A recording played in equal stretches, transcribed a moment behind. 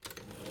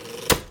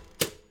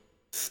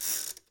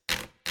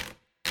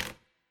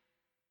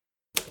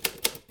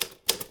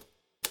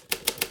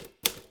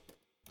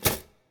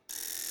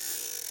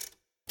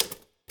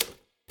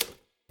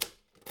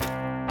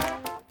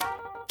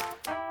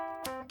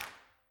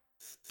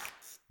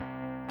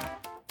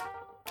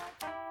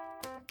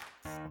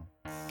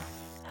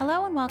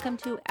Hello and welcome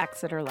to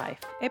Exeter Life,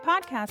 a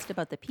podcast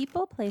about the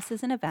people,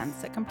 places, and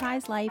events that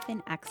comprise life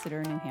in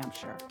Exeter, New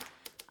Hampshire.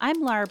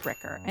 I'm Laura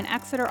Bricker, and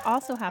Exeter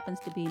also happens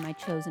to be my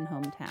chosen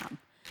hometown.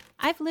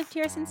 I've lived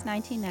here since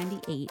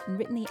 1998 and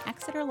written the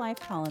Exeter Life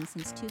column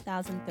since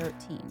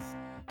 2013.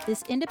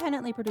 This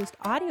independently produced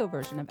audio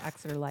version of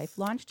Exeter Life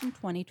launched in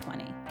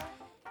 2020.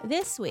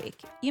 This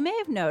week, you may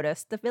have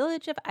noticed the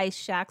village of ice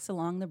shacks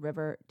along the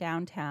river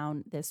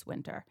downtown this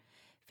winter.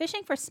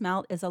 Fishing for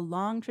smelt is a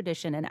long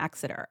tradition in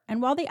Exeter,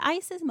 and while the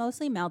ice is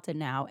mostly melted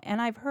now,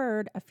 and I've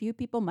heard a few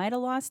people might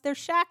have lost their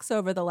shacks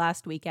over the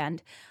last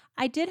weekend,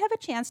 I did have a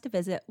chance to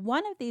visit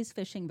one of these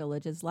fishing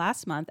villages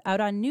last month out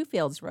on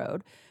Newfields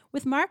Road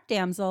with Mark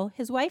Damsel,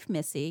 his wife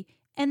Missy,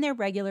 and their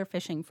regular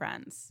fishing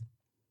friends.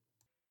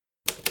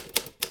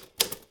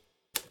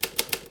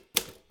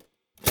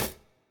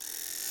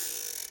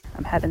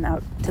 I'm heading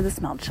out to the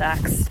smelt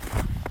shacks.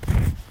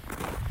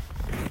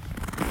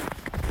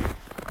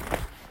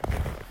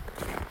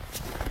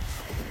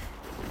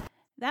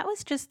 That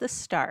was just the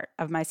start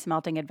of my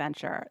smelting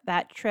adventure,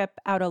 that trip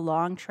out a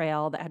long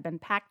trail that had been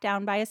packed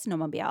down by a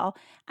snowmobile,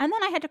 and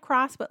then I had to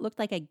cross what looked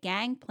like a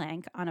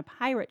gangplank on a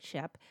pirate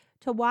ship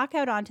to walk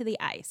out onto the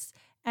ice.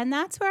 And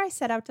that's where I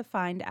set out to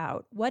find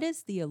out what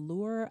is the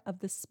allure of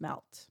the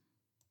smelt.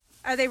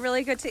 Are they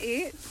really good to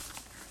eat?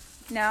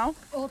 No?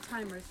 Old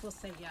timers will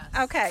say yes.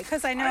 Okay,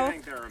 because I know... I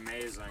think they're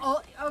amazing.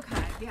 Oh,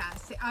 okay, yeah.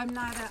 See, I'm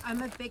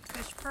a big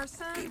fish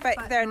person,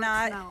 but they're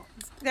not smelt.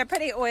 They're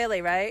pretty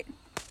oily, right?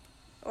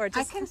 Or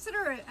just... I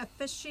consider it a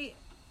fishy.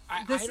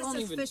 This is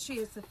as fishy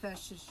as the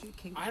fish as you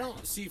can get. I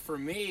don't see, for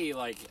me,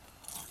 like...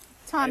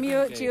 Tom, do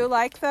you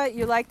like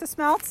the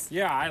smelts?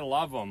 Yeah, I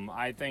love them.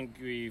 I think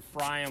we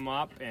fry them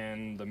up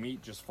and the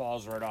meat just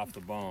falls right off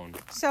the bone.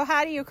 So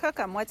how do you cook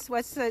them? What's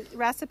the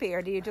recipe?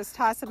 Or do you just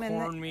toss them in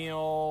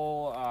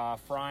Cornmeal,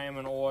 fry them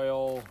in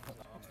oil.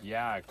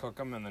 Yeah, I cook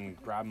them and then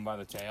grab them by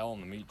the tail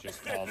and the meat just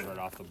falls right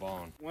off the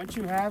bone. Once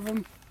you have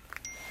them,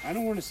 I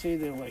don't want to say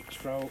they're like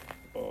trout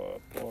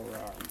or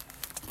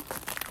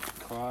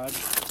cod,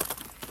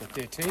 but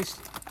they're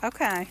tasty.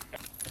 Okay.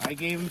 I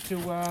gave them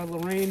to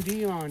Lorraine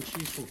Dion.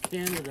 She's from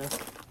Canada.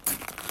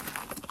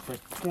 For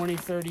 20,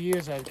 30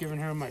 years, I've given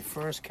her my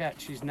first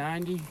catch. She's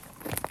 90,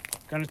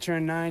 gonna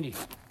turn 90.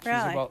 She's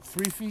Really? about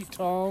 3 feet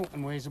tall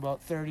and weighs about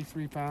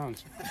 33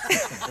 pounds.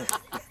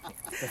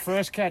 The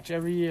first catch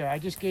every year. I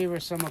just gave her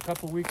some a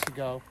couple weeks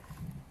ago.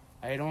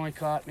 I had only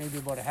caught maybe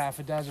about a half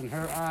a dozen.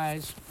 Her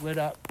eyes lit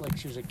up like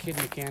she was a kid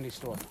in a candy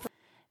store.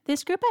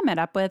 This group I met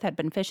up with had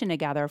been fishing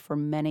together for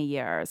many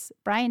years.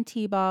 Brian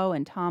Tebow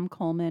and Tom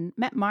Coleman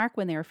met Mark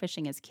when they were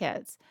fishing as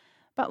kids.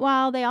 But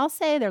while they all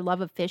say their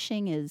love of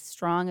fishing is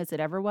strong as it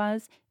ever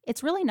was,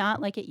 it's really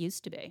not like it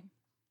used to be.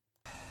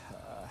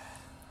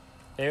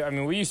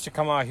 We used to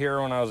come out here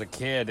when I was a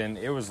kid and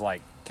it was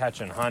like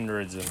catching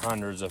hundreds and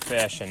hundreds of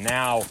fish. And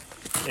now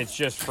it's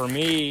just, for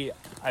me,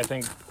 I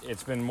think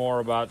it's been more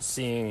about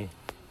seeing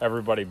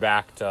everybody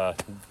back to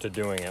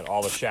doing it.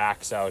 All the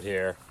shacks out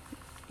here.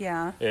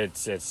 Yeah.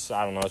 It's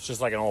I don't know, it's just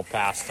like an old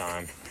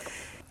pastime.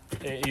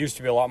 It used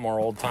to be a lot more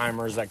old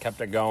timers that kept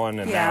it going,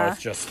 and now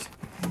it's just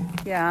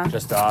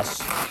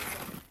us.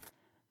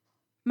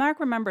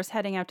 Mark remembers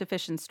heading out to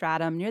fish in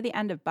Stratham near the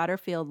end of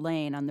Butterfield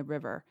Lane on the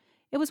river.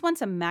 It was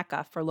once a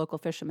mecca for local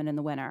fishermen in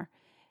the winter.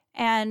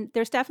 And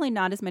there's definitely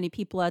not as many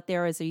people out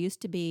there as there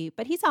used to be,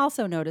 but he's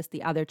also noticed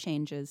the other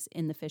changes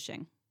in the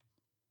fishing.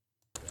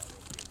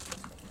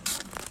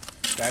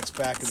 That's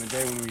back in the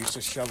day when we used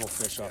to shovel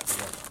fish off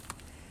the river.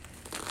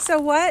 So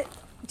what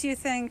do you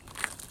think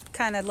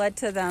kind of led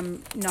to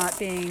them not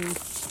being...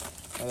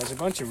 Well, there's a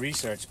bunch of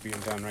research being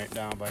done right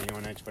now by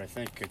UNH, but I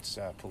think it's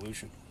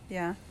pollution.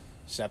 Yeah.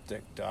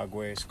 Septic, dog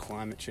waste,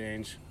 climate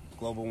change,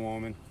 global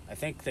warming. I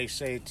think they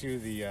say, too,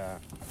 the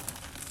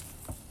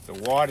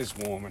water's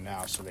warmer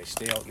now, so they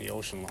stay out in the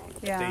ocean longer.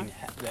 Yeah.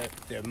 But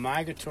their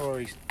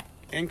migratory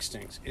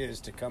instincts is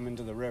to come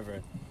into the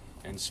river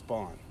and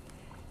spawn.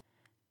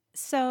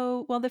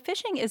 So, while the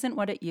fishing isn't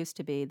what it used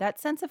to be, that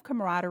sense of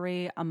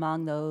camaraderie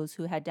among those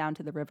who head down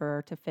to the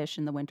river to fish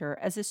in the winter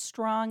is as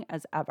strong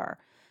as ever.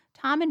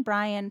 Tom and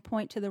Brian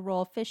point to the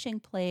role fishing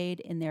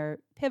played in their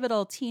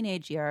pivotal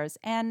teenage years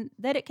and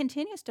that it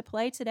continues to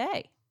play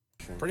today.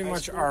 Pretty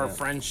much our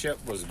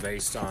friendship was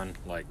based on,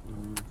 like...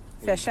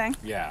 Fishing?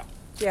 Yeah.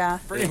 Yeah.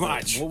 Pretty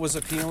much. What was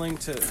appealing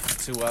to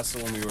us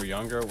when we were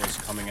younger was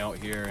coming out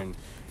here and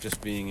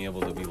just being able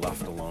to be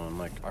left alone.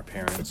 Like, our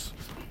parents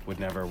would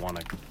never want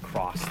to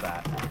cross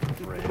that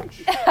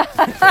bridge.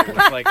 So it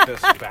was like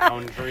this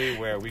boundary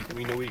where we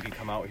knew we could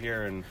come out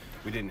here and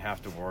we didn't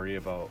have to worry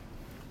about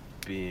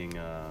being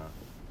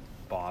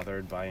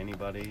bothered by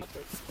anybody.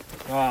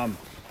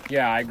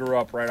 Yeah, I grew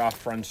up right off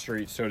Front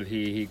Street, so did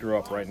he. He grew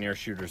up right near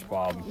Shooter's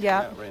Pub.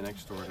 Yeah. Right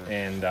next door to...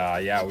 And,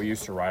 we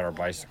used to ride our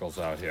bicycles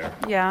out here.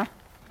 Yeah.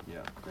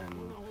 Yeah, and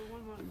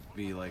we'd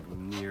be like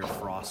near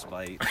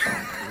frostbite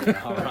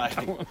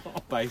riding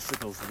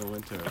bicycles in the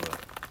winter.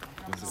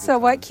 So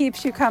what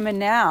keeps you coming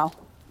now?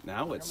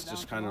 Now it's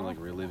just kind of like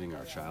reliving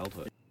our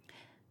childhood.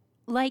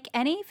 Like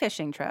any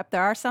fishing trip,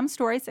 there are some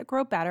stories that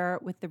grow better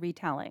with the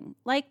retelling,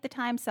 like the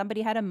time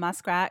somebody had a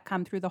muskrat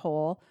come through the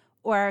hole,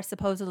 or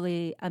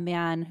supposedly a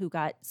man who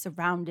got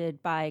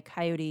surrounded by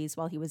coyotes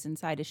while he was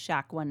inside his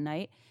shack one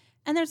night.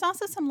 And there's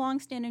also some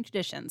long-standing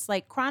traditions,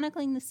 like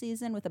chronicling the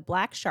season with a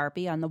black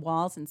Sharpie on the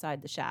walls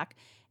inside the shack,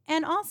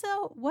 and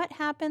also what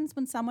happens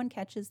when someone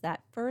catches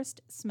that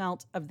first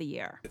smelt of the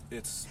year.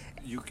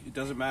 It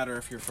doesn't matter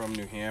if you're from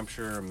New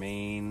Hampshire or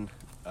Maine.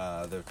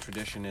 The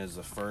tradition is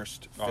the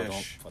first fish. Oh,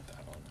 don't put that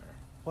on there.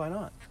 Why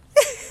not?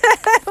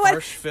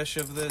 First fish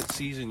of the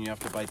season, you have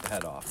to bite the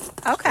head off.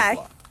 Okay.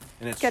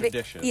 And it's Gotta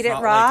tradition. eat It's it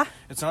not raw? like-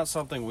 it's not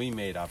something we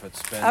made up.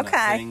 It's been a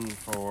thing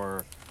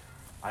for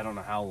I don't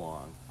know how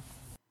long.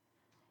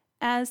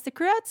 As the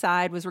crew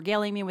outside was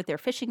regaling me with their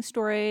fishing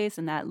stories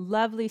and that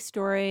lovely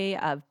story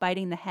of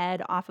biting the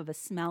head off of a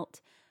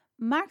smelt,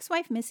 Mark's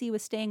wife Missy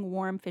was staying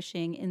warm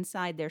fishing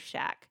inside their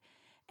shack.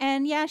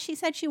 And yeah, she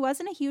said she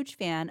wasn't a huge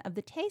fan of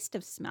the taste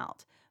of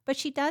smelt, but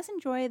she does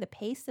enjoy the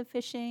pace of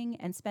fishing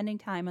and spending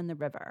time on the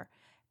river.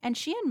 And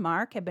she and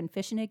Mark have been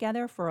fishing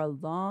together for a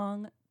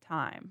long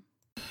time.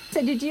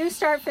 So did you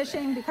start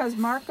fishing because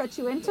Mark got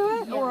you into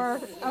it? Yes.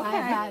 Or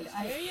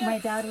My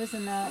dad was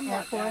in the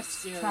Air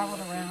Force,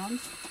 traveled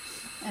around,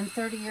 and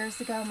 30 years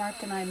ago, Mark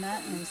and I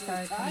met, and we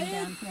started coming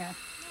down here.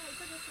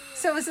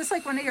 So was this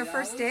like one of your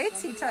first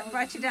dates? He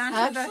brought you down to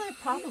Actually,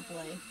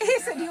 probably. He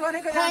said, you want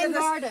to go down Pine to this?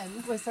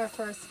 Garden was our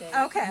first date.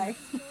 Okay.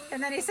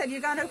 And then he said,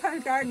 you gone to Pine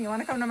Garden, you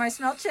want to come to my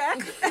smelt shack?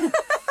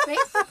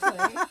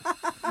 Basically.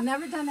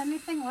 Never done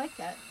anything like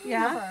it.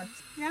 Yeah? Never.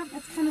 Yeah.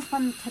 It's kind of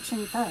fun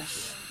catching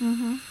fish.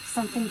 Mm-hmm.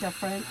 Something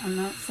different. I'm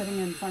not sitting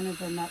in front of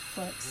the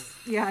Netflix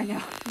Yeah, I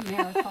know.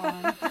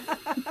 marathon,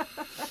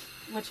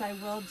 which I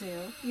will do.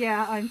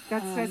 Yeah,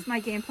 that's my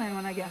game plan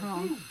when I get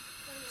home.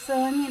 So,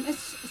 I mean,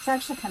 it's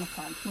actually kind of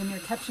fun. When you're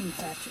catching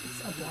fish,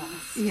 it's a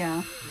blast.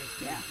 Yeah.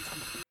 Yeah.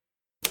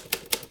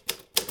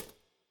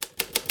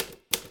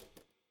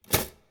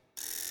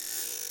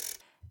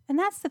 And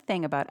that's the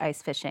thing about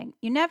ice fishing.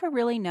 You never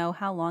really know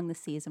how long the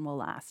season will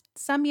last.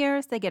 Some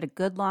years they get a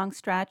good long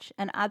stretch,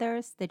 and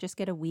others they just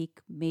get a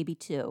week, maybe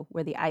two,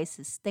 where the ice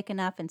is thick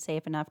enough and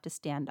safe enough to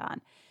stand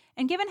on.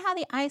 And given how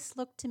the ice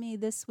looked to me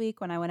this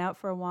week when I went out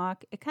for a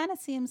walk, it kind of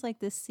seems like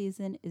this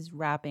season is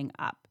wrapping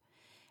up.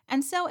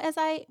 And so as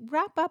I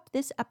wrap up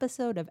this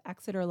episode of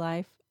Exeter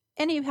Life,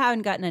 and you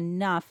haven't gotten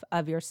enough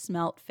of your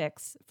smelt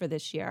fix for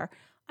this year,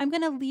 I'm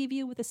going to leave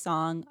you with a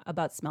song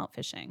about smelt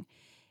fishing.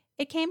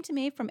 It came to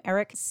me from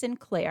Eric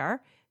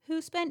Sinclair,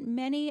 who spent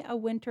many a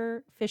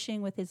winter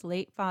fishing with his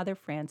late father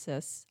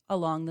Francis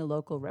along the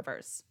local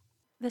rivers.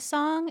 The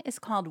song is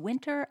called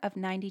Winter of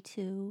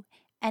 '92,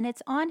 and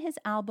it's on his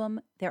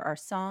album There Are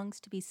Songs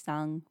to Be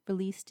Sung,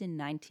 released in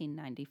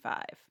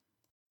 1995.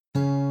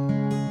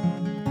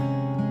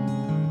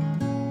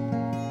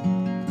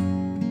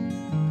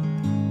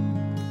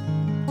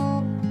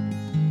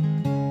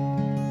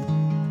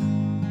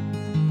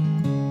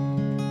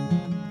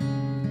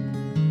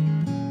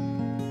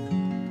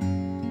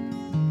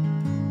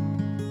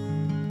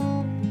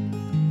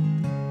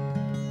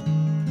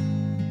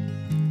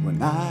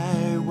 When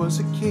I was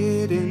a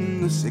kid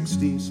in the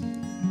 60s,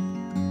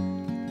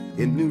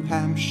 in New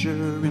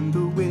Hampshire in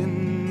the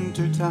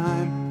winter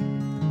time,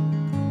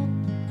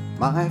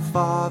 my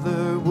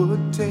father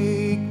would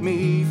take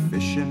me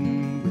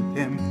fishing with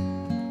him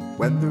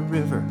when the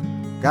river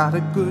got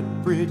a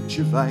good bridge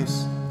of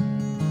ice.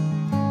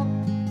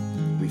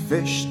 We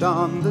fished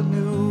on the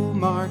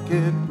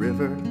Newmarket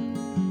River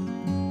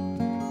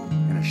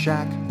in a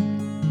shack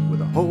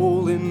with a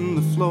hole in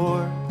the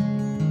floor,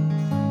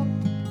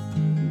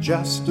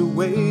 just a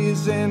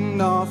ways in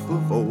off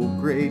of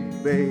Old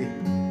Great Bay.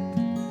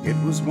 It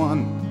was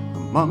one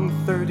among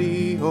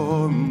 30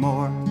 or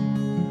more.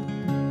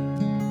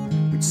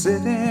 We'd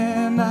sit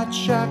in that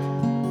shack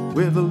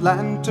with a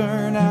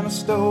lantern and a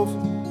stove,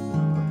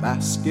 a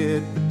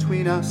basket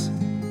between us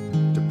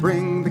to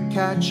bring the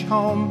catch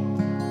home.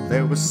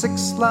 There were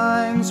 6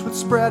 lines with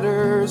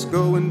spreaders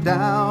going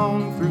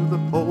down through the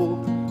hole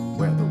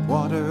where the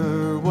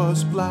water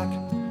was black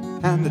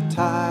and the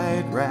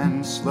tide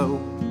ran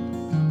slow.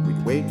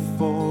 We'd wait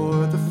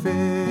for the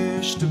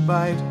fish to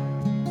bite.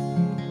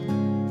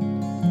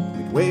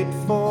 We'd wait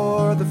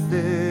for the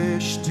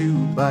fish to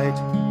bite.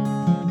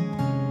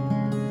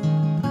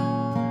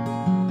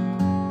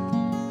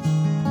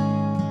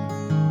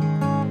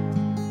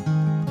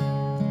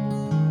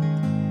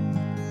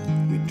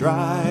 We'd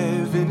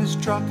drive in his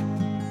truck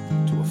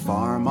to a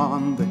farm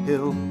on the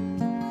hill,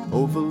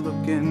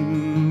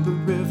 overlooking the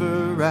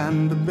river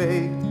and the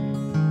bay.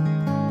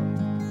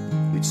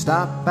 We'd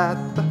stop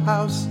at the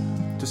house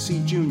to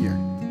see Junior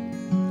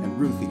and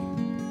Ruthie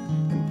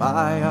and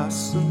buy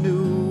us a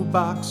new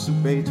box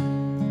of bait.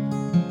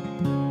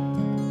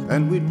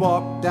 Then we'd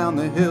walk down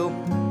the hill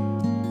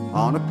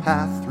on a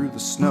path through the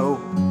snow,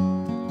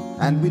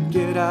 and we'd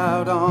get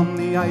out on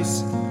the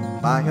ice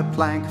by a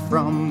plank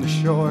from the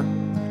shore.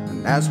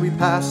 And as we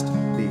passed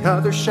the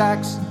other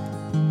shacks,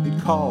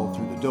 we'd call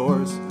through the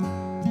doors,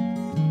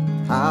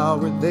 how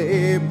are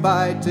they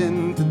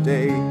biting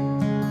today?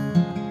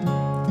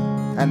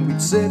 and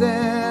we'd sit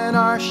in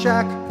our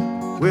shack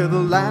with a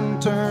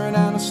lantern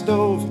and a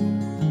stove,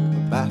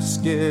 a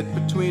basket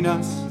between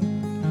us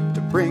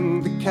to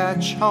bring the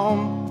catch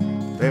home.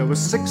 There were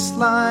 6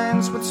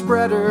 lines with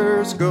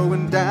spreaders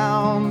going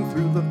down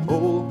through the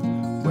hole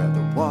where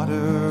the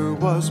water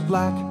was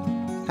black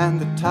and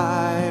the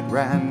tide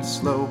ran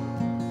slow.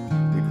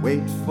 We'd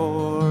wait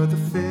for the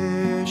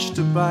fish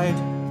to bite.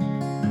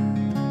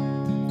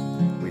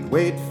 We'd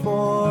wait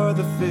for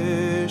the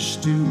fish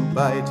to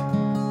bite.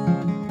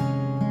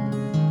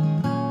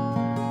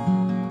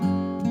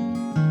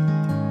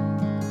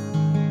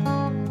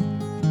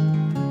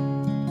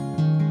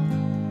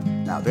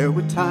 Now there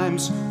were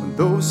times when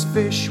those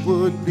fish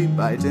would be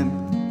biting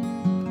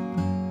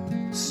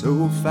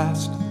so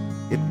fast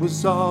it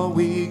was all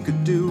we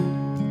could do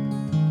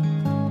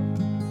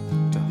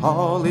to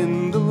haul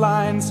in the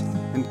lines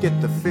and get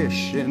the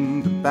fish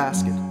in the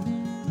basket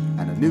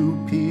and a new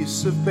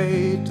piece of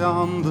bait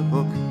on the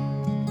hook.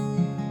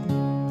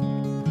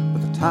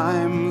 But the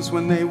times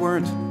when they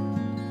weren't,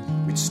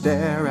 we'd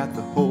stare at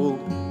the hole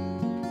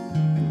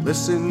and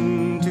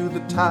listen to the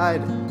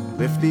tide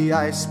lift the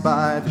ice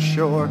by the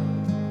shore.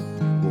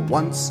 Well,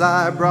 once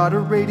I brought a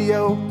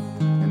radio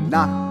and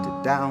knocked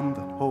it down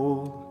the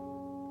hole.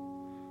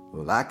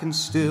 Well, I can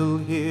still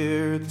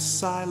hear the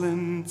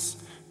silence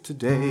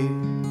today.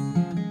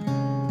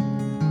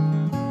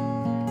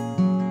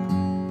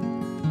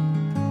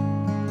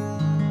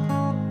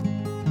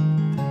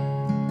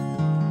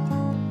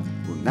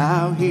 Well,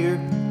 now here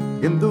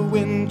in the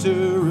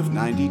winter of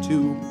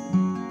 '92,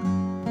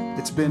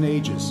 it's been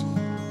ages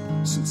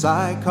since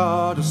I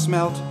caught a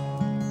smelt,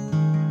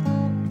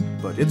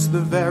 but it's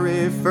the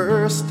very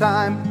first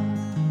time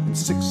in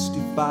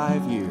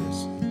 65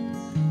 years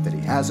that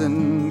he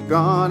hasn't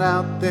gone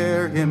out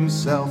there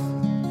himself.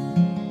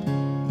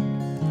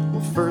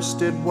 Well,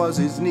 first it was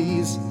his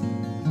knees,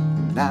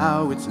 and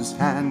now it's his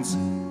hands,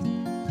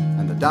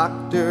 and the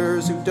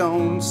doctors who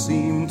don't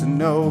seem to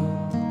know.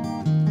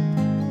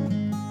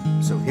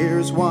 So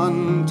here's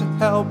one to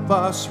help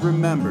us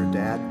remember,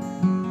 Dad,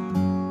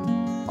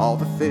 all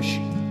the fish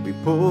we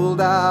pulled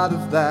out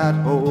of that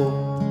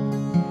hole.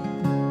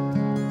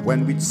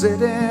 When we'd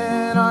sit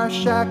in our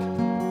shack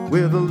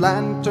with a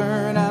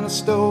lantern and a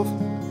stove,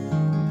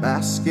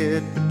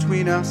 basket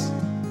between us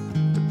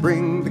to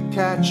bring the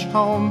catch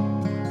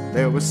home.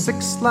 There were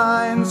 6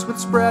 lines with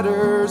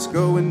spreaders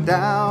going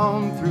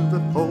down through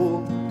the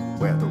hole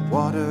where the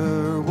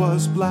water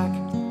was black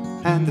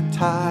and the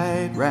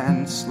tide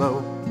ran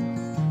slow.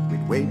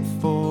 We'd wait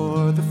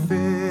for the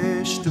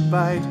fish to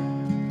bite.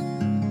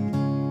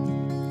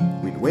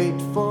 We'd wait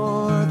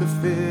for the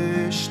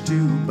fish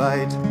to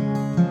bite.